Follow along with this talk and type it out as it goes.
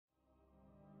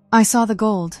I saw the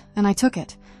gold, and I took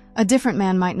it. A different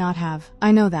man might not have,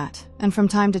 I know that, and from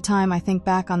time to time I think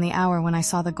back on the hour when I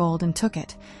saw the gold and took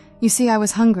it. You see, I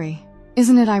was hungry.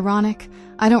 Isn't it ironic?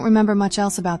 I don't remember much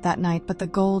else about that night but the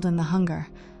gold and the hunger.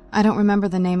 I don't remember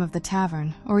the name of the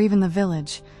tavern, or even the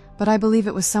village, but I believe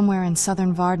it was somewhere in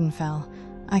southern Vardenfell.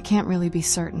 I can't really be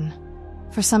certain.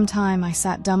 For some time I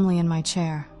sat dumbly in my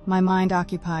chair, my mind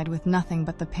occupied with nothing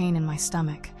but the pain in my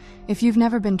stomach. If you've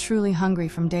never been truly hungry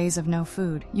from days of no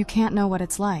food, you can't know what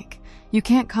it's like. You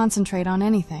can't concentrate on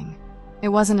anything. It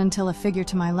wasn't until a figure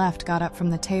to my left got up from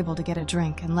the table to get a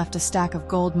drink and left a stack of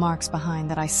gold marks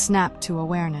behind that I snapped to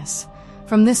awareness.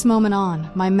 From this moment on,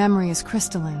 my memory is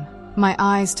crystalline. My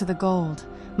eyes to the gold,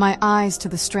 my eyes to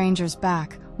the stranger's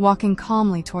back, walking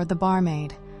calmly toward the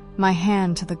barmaid. My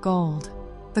hand to the gold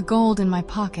in my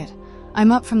pocket.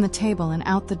 I'm up from the table and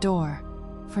out the door.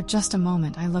 For just a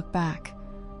moment, I look back.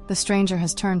 The stranger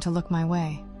has turned to look my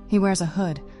way. He wears a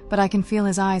hood, but I can feel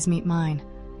his eyes meet mine.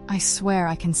 I swear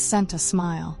I can scent a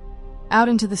smile. Out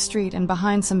into the street and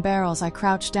behind some barrels I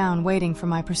crouch down waiting for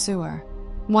my pursuer.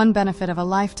 One benefit of a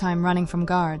lifetime running from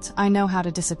guards, I know how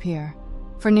to disappear.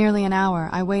 For nearly an hour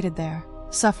I waited there,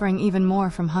 suffering even more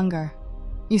from hunger.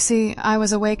 You see, I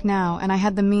was awake now and I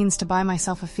had the means to buy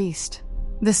myself a feast.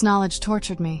 This knowledge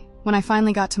tortured me. When I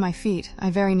finally got to my feet,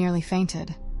 I very nearly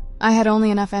fainted. I had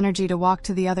only enough energy to walk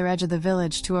to the other edge of the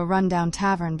village to a run-down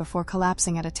tavern before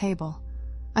collapsing at a table.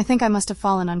 I think I must have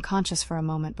fallen unconscious for a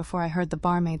moment before I heard the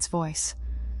barmaid's voice.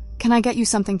 "Can I get you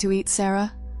something to eat,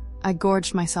 Sarah?" I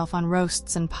gorged myself on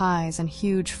roasts and pies and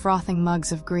huge frothing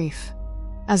mugs of grief.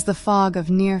 As the fog of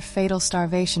near-fatal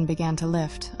starvation began to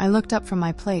lift, I looked up from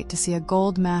my plate to see a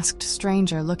gold-masked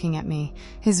stranger looking at me,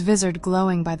 his vizard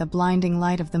glowing by the blinding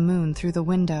light of the moon through the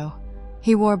window.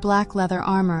 He wore black leather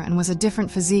armor and was a different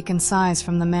physique and size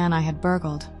from the man I had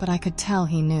burgled, but I could tell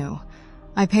he knew.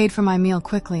 I paid for my meal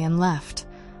quickly and left.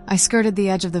 I skirted the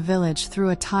edge of the village through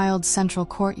a tiled central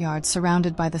courtyard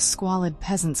surrounded by the squalid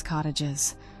peasants'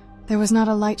 cottages. There was not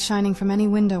a light shining from any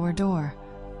window or door.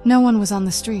 No one was on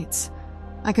the streets.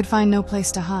 I could find no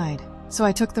place to hide, so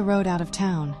I took the road out of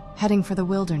town, heading for the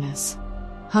wilderness.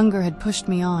 Hunger had pushed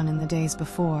me on in the days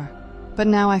before, but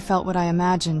now I felt what I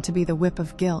imagined to be the whip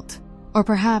of guilt. Or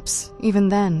perhaps, even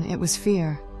then, it was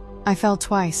fear. I fell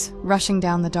twice, rushing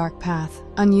down the dark path,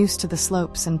 unused to the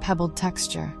slopes and pebbled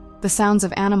texture. The sounds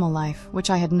of animal life,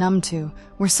 which I had numbed to,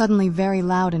 were suddenly very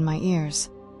loud in my ears.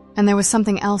 And there was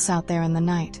something else out there in the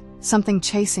night, something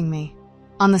chasing me.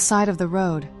 On the side of the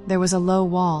road, there was a low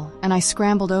wall, and I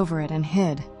scrambled over it and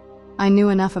hid. I knew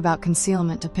enough about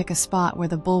concealment to pick a spot where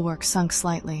the bulwark sunk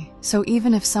slightly, so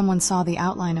even if someone saw the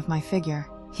outline of my figure,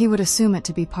 he would assume it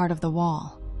to be part of the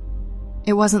wall.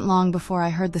 It wasn't long before I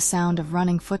heard the sound of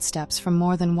running footsteps from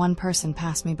more than one person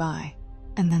pass me by,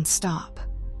 and then stop.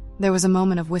 There was a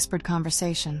moment of whispered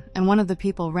conversation, and one of the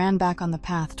people ran back on the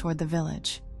path toward the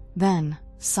village. Then,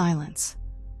 silence.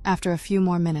 After a few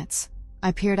more minutes,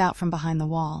 I peered out from behind the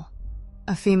wall.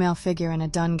 A female figure in a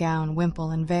dun gown, wimple,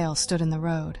 and veil stood in the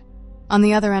road. On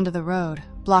the other end of the road,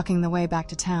 blocking the way back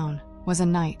to town, was a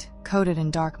knight, coated in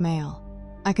dark mail.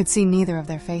 I could see neither of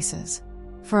their faces.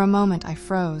 For a moment I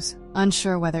froze,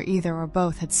 unsure whether either or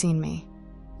both had seen me.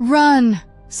 "Run!"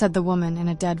 said the woman in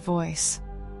a dead voice.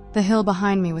 The hill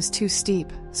behind me was too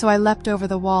steep, so I leapt over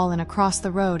the wall and across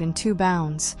the road in 2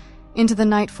 bounds. Into the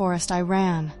night forest I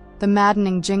ran, the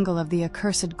maddening jingle of the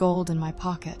accursed gold in my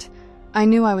pocket. I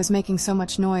knew I was making so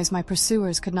much noise my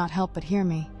pursuers could not help but hear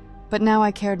me, but now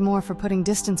I cared more for putting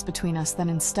distance between us than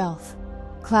in stealth.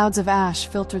 Clouds of ash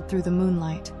filtered through the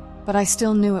moonlight, but I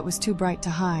still knew it was too bright to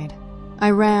hide.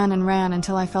 I ran and ran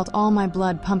until I felt all my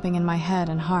blood pumping in my head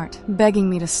and heart, begging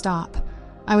me to stop.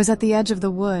 I was at the edge of the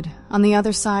wood, on the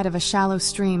other side of a shallow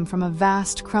stream from a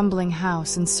vast, crumbling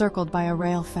house encircled by a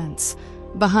rail fence.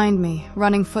 Behind me,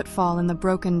 running footfall in the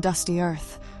broken, dusty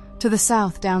earth. To the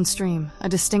south, downstream, a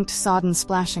distinct sodden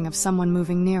splashing of someone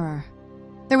moving nearer.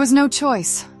 There was no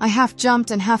choice. I half jumped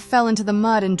and half fell into the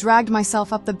mud and dragged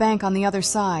myself up the bank on the other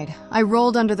side. I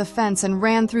rolled under the fence and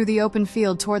ran through the open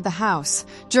field toward the house.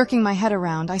 Jerking my head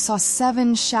around, I saw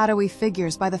 7 shadowy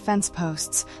figures by the fence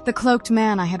posts. The cloaked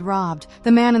man I had robbed,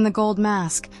 the man in the gold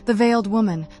mask, the veiled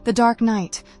woman, the dark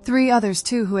knight, 3 others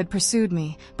too who had pursued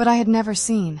me, but I had never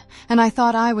seen, and I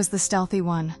thought I was the stealthy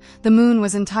one. The moon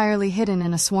was entirely hidden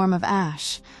in a swarm of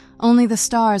ash. Only the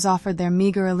stars offered their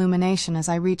meager illumination as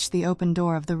I reached the open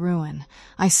door of the ruin.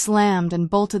 I slammed and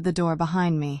bolted the door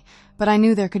behind me, but I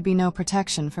knew there could be no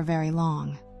protection for very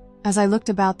long. As I looked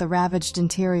about the ravaged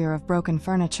interior of broken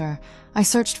furniture, I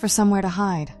searched for somewhere to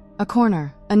hide. A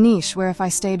corner, a niche where if I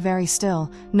stayed very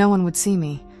still, no one would see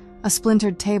me. A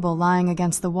splintered table lying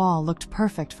against the wall looked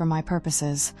perfect for my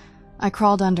purposes. I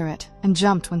crawled under it and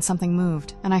jumped when something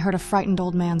moved, and I heard a frightened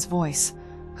old man's voice.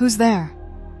 "Who's there?"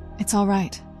 "It's all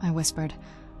right," I whispered.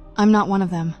 "I'm not one of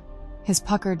them." His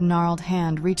puckered, gnarled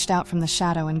hand reached out from the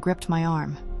shadow and gripped my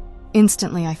arm.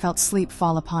 Instantly, I felt sleep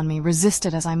fall upon me, resist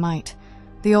it as I might.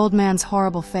 The old man's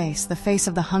horrible face, the face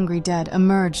of the hungry dead,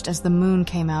 emerged as the moon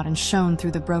came out and shone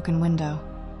through the broken window.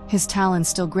 His talons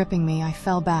still gripping me, I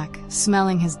fell back,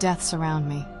 smelling his death surround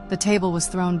me. The table was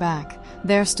thrown back.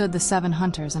 There stood the 7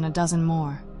 hunters and a dozen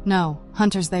more. No,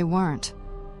 hunters they weren't.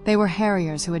 They were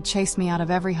harriers who had chased me out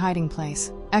of every hiding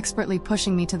place, expertly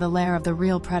pushing me to the lair of the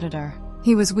real predator.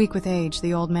 He was weak with age,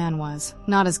 the old man was,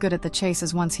 not as good at the chase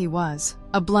as once he was.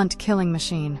 A blunt killing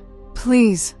machine.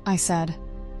 "Please," I said.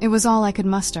 It was all I could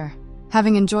muster.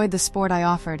 Having enjoyed the sport I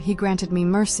offered, he granted me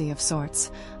mercy of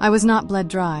sorts. I was not bled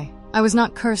dry. I was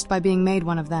not cursed by being made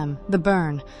one of them, the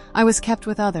burn. I was kept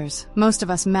with others, most of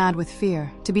us mad with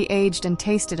fear, to be aged and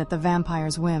tasted at the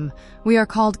vampire's whim. We are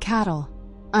called cattle.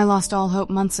 I lost all hope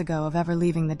months ago of ever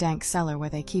leaving the dank cellar where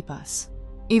they keep us.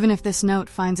 Even if this note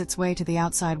finds its way to the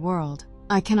outside world,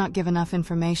 I cannot give enough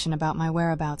information about my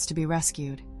whereabouts to be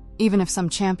rescued. Even if some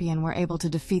champion were able to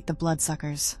defeat the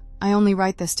bloodsuckers, I only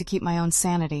write this to keep my own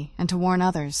sanity and to warn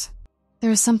others.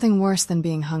 There is something worse than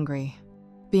being hungry.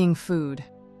 Being food.